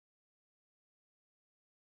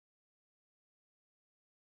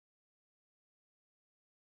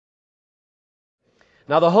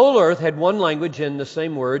Now the whole earth had one language and the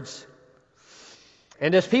same words.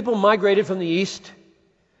 And as people migrated from the east,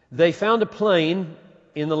 they found a plain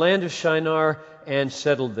in the land of Shinar and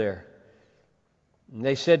settled there. And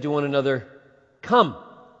they said to one another, "Come,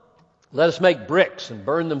 let us make bricks and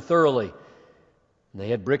burn them thoroughly." And they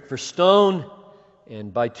had brick for stone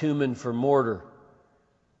and bitumen for mortar.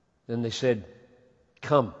 Then they said,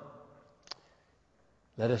 "Come,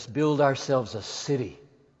 let us build ourselves a city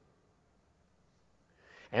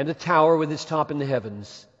and a tower with its top in the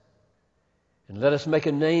heavens. And let us make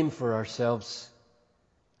a name for ourselves,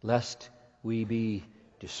 lest we be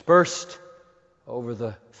dispersed over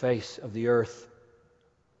the face of the earth,"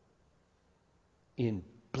 in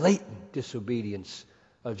blatant disobedience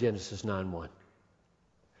of Genesis 9:1.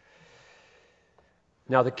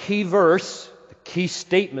 Now the key verse, the key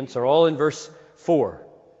statements are all in verse 4.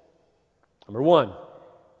 Number 1,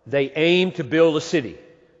 they aim to build a city.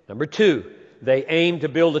 Number 2, they aim to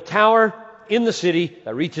build a tower in the city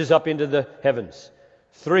that reaches up into the heavens.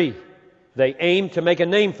 3, they aim to make a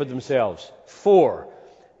name for themselves. 4,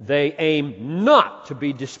 they aim not to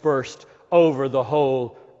be dispersed over the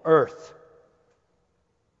whole earth.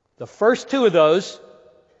 The first two of those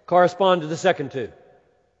correspond to the second two.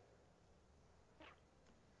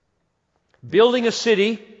 Building a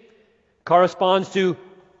city corresponds to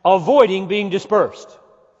avoiding being dispersed.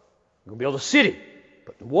 We're going to build a city,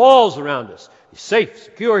 put the walls around us, be safe,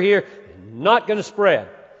 secure here, and not going to spread.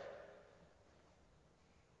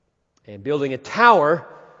 And building a tower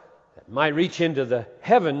that might reach into the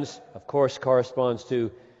heavens, of course, corresponds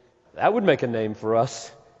to, that would make a name for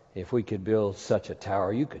us if we could build such a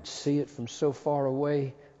tower. You could see it from so far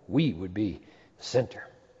away. We would be the center.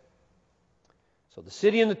 So the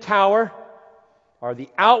city and the tower are the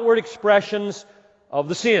outward expressions of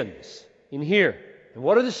the sins in here. And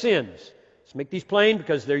what are the sins? Let's make these plain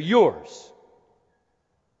because they're yours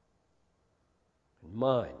and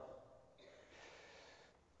mine.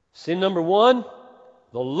 Sin number 1,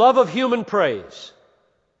 the love of human praise.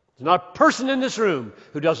 There's not a person in this room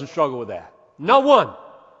who doesn't struggle with that. Not one.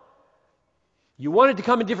 You want it to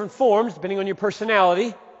come in different forms depending on your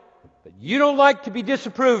personality, but you don't like to be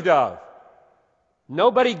disapproved of.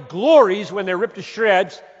 Nobody glories when they're ripped to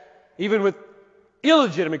shreds, even with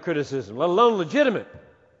illegitimate criticism, let alone legitimate.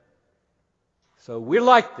 So we're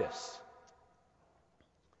like this.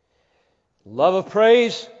 Love of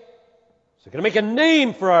praise. So we're going to make a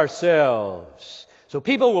name for ourselves, so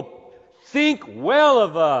people will think well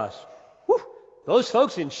of us. Whew, those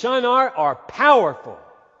folks in Shinar are powerful,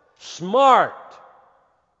 smart,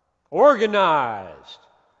 organized.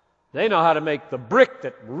 They know how to make the brick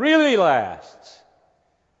that really lasts.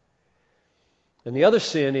 And the other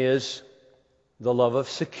sin is the love of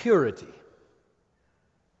security.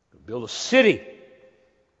 Build a city.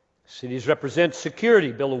 Cities represent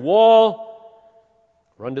security. Build a wall,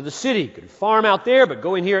 run to the city. You can farm out there, but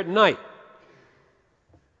go in here at night.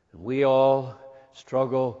 And we all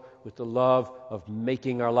struggle with the love of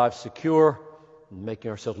making our lives secure and making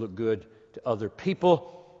ourselves look good to other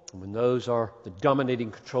people. And when those are the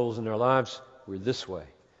dominating controls in our lives, we're this way.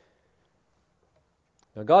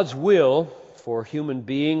 Now, God's will for human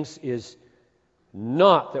beings is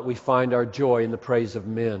not that we find our joy in the praise of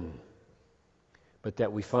men, but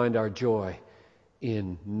that we find our joy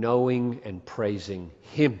in knowing and praising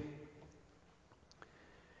Him.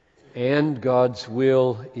 And God's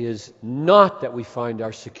will is not that we find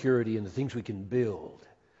our security in the things we can build,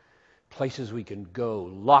 places we can go,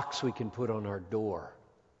 locks we can put on our door,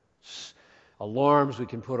 alarms we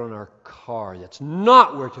can put on our car. That's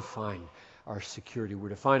not where to find our security. We're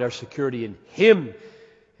to find our security in Him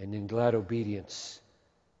and in glad obedience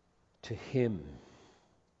to Him.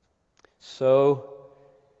 So,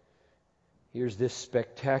 here's this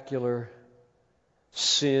spectacular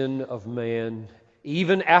sin of man.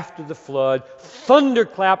 Even after the flood,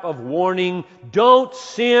 thunderclap of warning, don't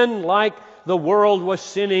sin like the world was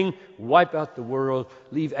sinning. Wipe out the world,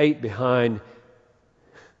 leave 8 behind.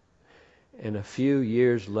 And a few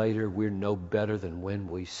years later, we're no better than when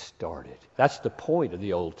we started. That's the point of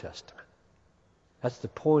the Old Testament. That's the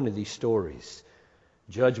point of these stories.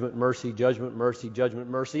 Judgment, mercy, judgment, mercy, judgment,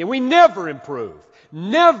 mercy. And we never improve.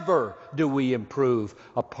 Never do we improve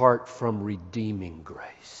apart from redeeming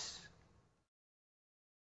grace.